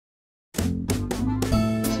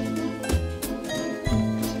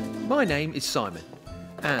My name is Simon,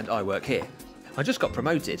 and I work here. I just got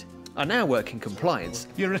promoted. I now work in compliance.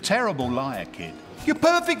 You're a terrible liar, kid. You're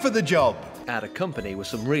perfect for the job. At a company with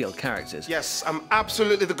some real characters. Yes, I'm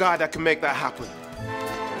absolutely the guy that can make that happen.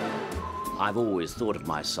 I've always thought of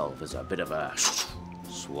myself as a bit of a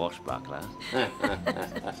swashbuckler.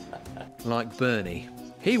 Like Bernie.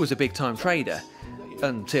 He was a big-time trader,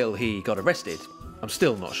 until he got arrested. I'm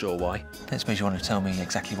still not sure why. Don't suppose you want to tell me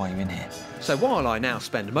exactly why you're in here? So while I now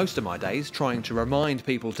spend most of my days trying to remind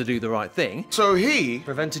people to do the right thing... So he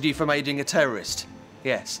prevented you from aiding a terrorist?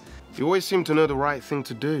 Yes. You always seem to know the right thing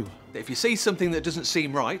to do. If you see something that doesn't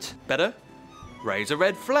seem right, better raise a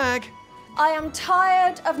red flag. I am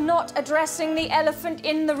tired of not addressing the elephant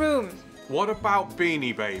in the room. What about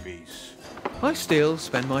Beanie Babies? I still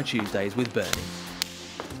spend my Tuesdays with Bernie.